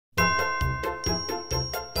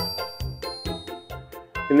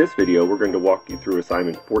In this video, we're going to walk you through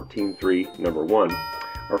assignment 14.3, number 1,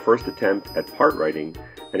 our first attempt at part writing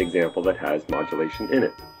an example that has modulation in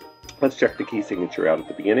it. Let's check the key signature out at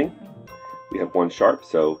the beginning. We have 1 sharp,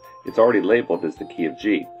 so it's already labeled as the key of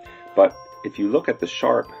G. But if you look at the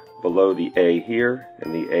sharp below the A here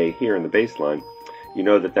and the A here in the bass line, you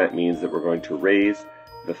know that that means that we're going to raise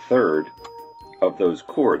the third of those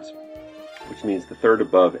chords, which means the third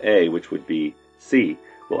above A, which would be C,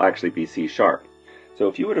 will actually be C sharp. So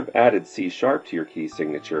if you would have added C sharp to your key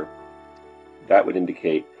signature, that would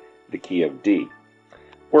indicate the key of D,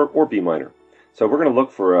 or B minor. So we're going to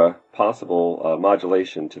look for a possible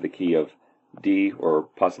modulation to the key of D or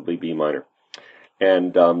possibly B minor.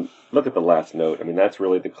 And look at the last note. I mean, that's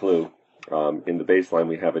really the clue. In the bass line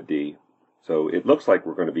we have a D. So it looks like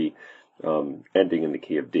we're going to be ending in the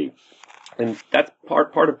key of D. And that's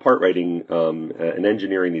part of part writing and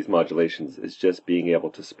engineering these modulations is just being able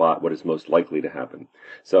to spot what is most likely to happen.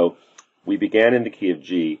 So we began in the key of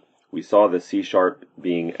G, we saw the C sharp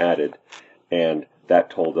being added, and that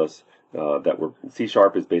told us that C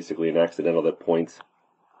sharp is basically an accidental that points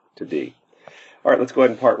to D. All right, let's go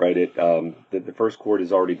ahead and part write it. The first chord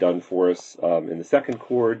is already done for us. In the second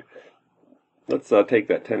chord, let's take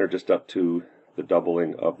that tenor just up to the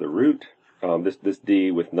doubling of the root. This D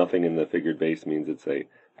with nothing in the figured bass means it's a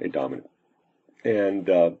dominant. And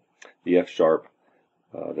the F sharp,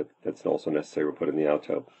 that's also necessary, we'll put in the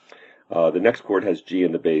alto. The next chord has G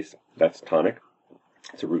in the bass, that's tonic.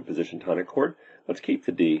 It's a root position tonic chord. Let's keep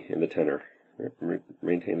the D in the tenor,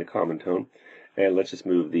 maintain the common tone, and let's just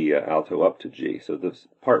move the alto up to G, so this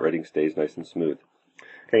part writing stays nice and smooth.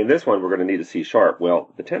 Okay, in this one we're going to need a C sharp. Well,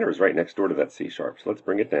 the tenor is right next door to that C sharp, so let's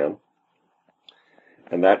bring it down.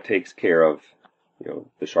 And that takes care of,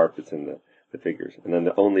 the sharp that's in the figures. And then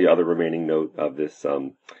the only other remaining note of this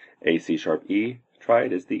A, C sharp, E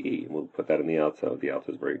triad is the E. We'll put that in the alto. The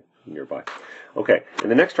alto is very nearby. Okay, in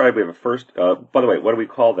the next triad we have a first, by the way, what do we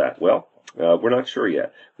call that? Well, we're not sure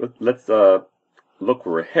yet. Let's look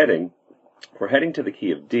where we're heading. We're heading to the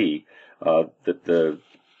key of D. The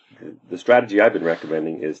strategy I've been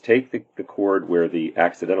recommending is take the chord where the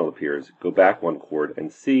accidental appears, go back 1 chord,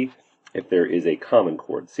 and see if there is a common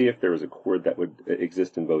chord. See if there is a chord that would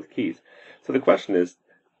exist in both keys. So the question is,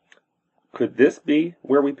 could this be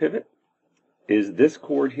where we pivot? Is this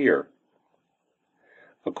chord here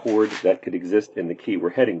a chord that could exist in the key we're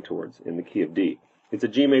heading towards, in the key of D? It's a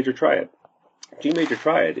G major triad. G major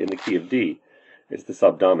triad in the key of D is the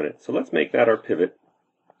subdominant. So let's make that our pivot.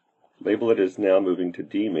 Label it as now moving to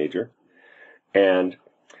D major. And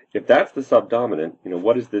if that's the subdominant,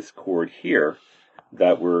 what is this chord here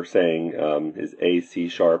that we're saying is A, C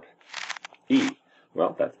sharp, E?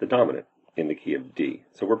 Well, that's the dominant in the key of D.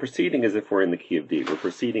 So we're proceeding as if we're in the key of D. We're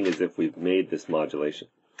proceeding as if we've made this modulation.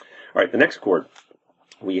 All right, the next chord,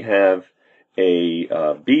 we have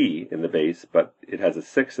a B in the bass, but it has a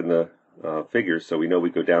 6 in the figures, so we know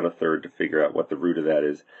we go down a third to figure out what the root of that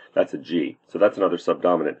is. That's a G. So that's another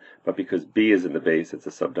subdominant. But because B is in the bass, it's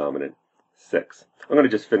a subdominant 6. I'm going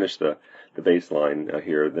to just finish the bass line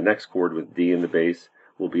here. The next chord with D in the bass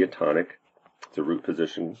will be a tonic. It's a root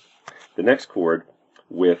position. The next chord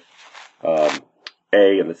with A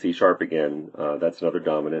and the C sharp again, that's another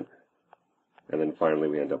dominant. And then finally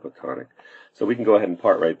we end up with tonic. So we can go ahead and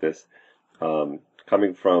part write this.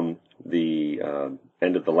 Coming from the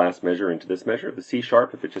end of the last measure into this measure, the C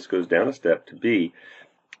sharp, if it just goes down a step to B,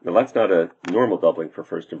 now that's not a normal doubling for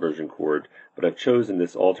first inversion chord, but I've chosen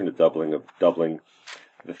this alternate doubling of doubling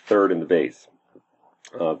the third in the bass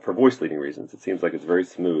for voice leading reasons. It seems like it's very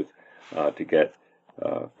smooth to get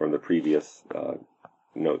from the previous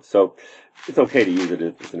notes. So it's okay to use it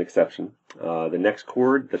as an exception. The next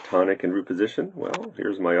chord, the tonic and root position, well,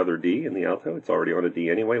 here's my other D in the alto. It's already on a D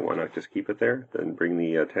anyway. Why not just keep it there? Then bring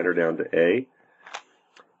the tenor down to A.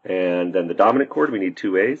 And then the dominant chord, we need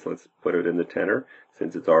 2 A's. So let's put it in the tenor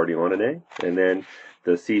since it's already on an A. And then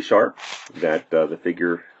the C sharp that the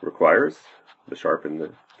figure requires, the sharp in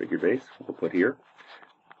the figure bass, we'll put here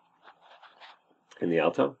in the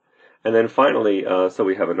alto. And then finally, so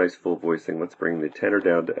we have a nice full voicing, let's bring the tenor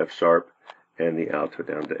down to F sharp and the alto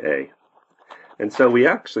down to A. And so we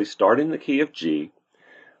actually start in the key of G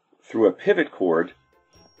through a pivot chord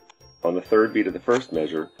on the third beat of the first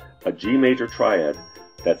measure, a G major triad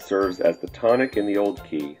that serves as the tonic in the old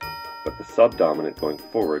key, but the subdominant going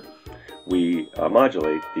forward. We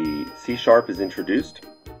modulate. The C sharp is introduced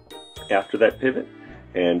after that pivot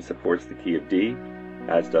and supports the key of D,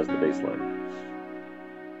 as does the bass line.